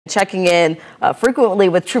checking in frequently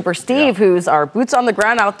with Trooper Steve, who's our boots on the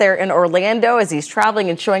ground out there in Orlando as he's traveling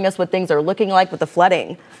and showing us what things are looking like with the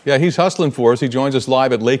flooding. Yeah, he's hustling for us. He joins us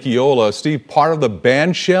live at Lake Eola. Steve, part of the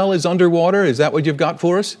band shell is underwater. Is that what you've got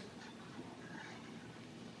for us?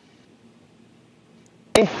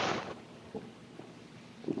 Can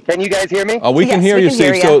you guys hear me? We can hear you,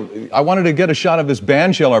 Steve. So I wanted to get a shot of this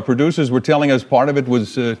band shell. Our producers were telling us part of it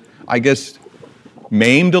was, I guess,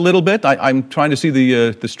 maimed a little bit. I'm trying to see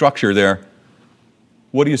the structure there.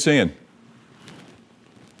 What are you seeing?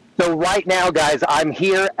 So right now, guys, I'm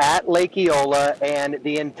here at Lake Eola, and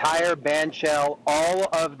the entire band shell, all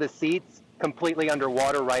of the seats, completely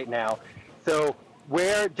underwater right now. So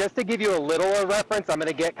just to give you a little reference, I'm going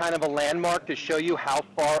to get kind of a landmark to show you how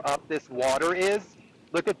far up this water is.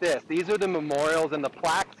 Look at this. These are the memorials and the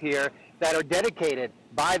plaques here that are dedicated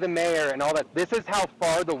by the mayor and all that. This is how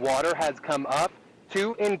far the water has come up,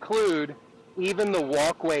 to include even the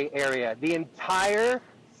walkway area. The entire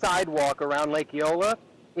sidewalk around Lake Eola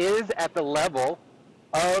is at the level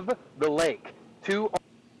of the lake.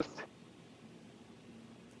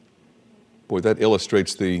 Boy, that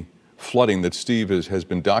illustrates the flooding that Steve has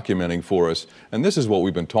been documenting for us. And this is what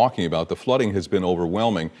we've been talking about. The flooding has been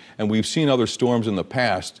overwhelming. And we've seen other storms in the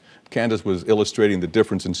past. Candace was illustrating the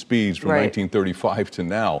difference in speeds from 1935 to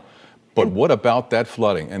now. But what about that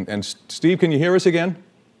flooding? And Steve, can you hear us again?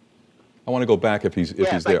 I want to go back if he's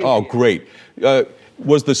there. Oh, great.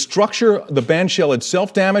 Was the structure, the band shell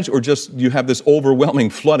itself damaged, or just you have this overwhelming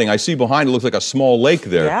flooding? I see behind it looks like a small lake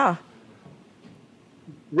there. Yeah.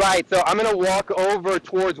 Right, so I'm going to walk over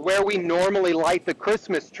towards where we normally light the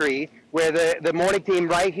Christmas tree, where the morning team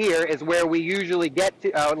right here is where we usually get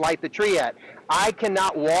to light the tree at. I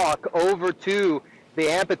cannot walk over to the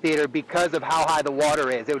amphitheater because of how high the water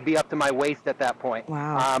is. It would be up to my waist at that point.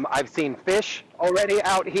 Wow. I've seen fish already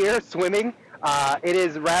out here swimming. It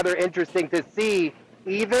is rather interesting to see,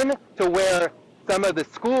 even to where some of the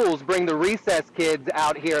schools bring the recess kids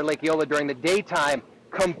out here at Lake Eola during the daytime,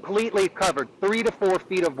 completely covered, 3 to 4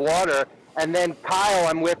 feet of water. And then Kyle,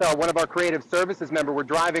 I'm with one of our creative services members, we're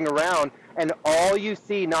driving around, and all you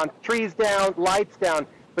see, trees down, lights down.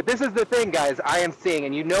 But this is the thing, guys, I am seeing,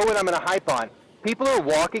 and you know what I'm going to hype on. People are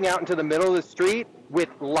walking out into the middle of the street with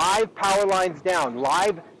live power lines down,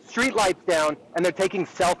 live street lights down, and they're taking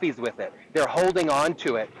selfies with it. They're holding on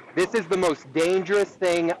to it. This is the most dangerous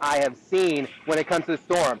thing I have seen when it comes to the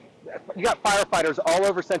storm. You got firefighters all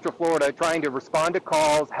over Central Florida trying to respond to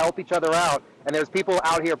calls, help each other out, and there's people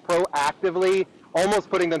out here proactively almost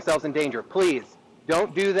putting themselves in danger. Please,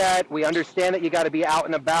 don't do that. We understand that you got to be out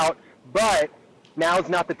and about, but now's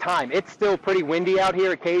not the time. It's still pretty windy out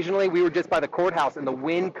here occasionally. We were just by the courthouse, and the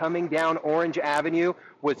wind coming down Orange Avenue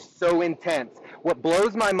was so intense. What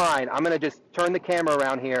blows my mind, I'm going to just turn the camera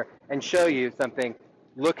around here and show you something.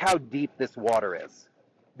 Look how deep this water is.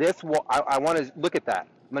 I want to look at that.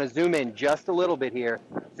 I'm going to zoom in just a little bit here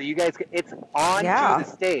so you guys can, it's on to the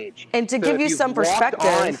stage. And to give you some perspective,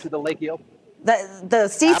 on to the Lake Eola, the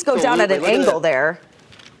seats go down at an angle there.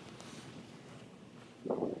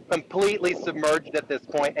 Completely submerged at this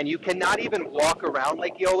point, and you cannot even walk around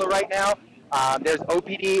Lake Eola right now. There's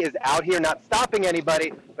OPD is out here not stopping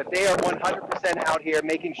anybody, but they are 100% out here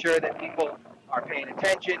making sure that people are paying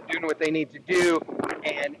attention, doing what they need to do,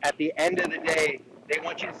 and at the end of the day, they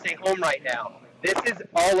want you to stay home right now. This is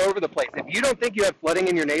all over the place. If you don't think you have flooding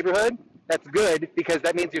in your neighborhood, that's good, because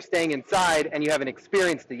that means you're staying inside and you haven't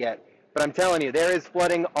experienced it yet. But I'm telling you, there is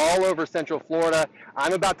flooding all over Central Florida.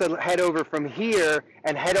 I'm about to head over from here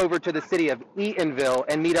and head over to the city of Eatonville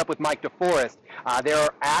and meet up with Mike DeForest. There are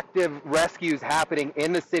active rescues happening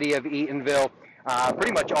in the city of Eatonville,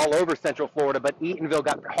 pretty much all over Central Florida, but Eatonville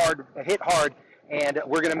got hit hard, and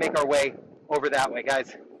we're going to make our way over that way.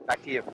 Guys, back to you.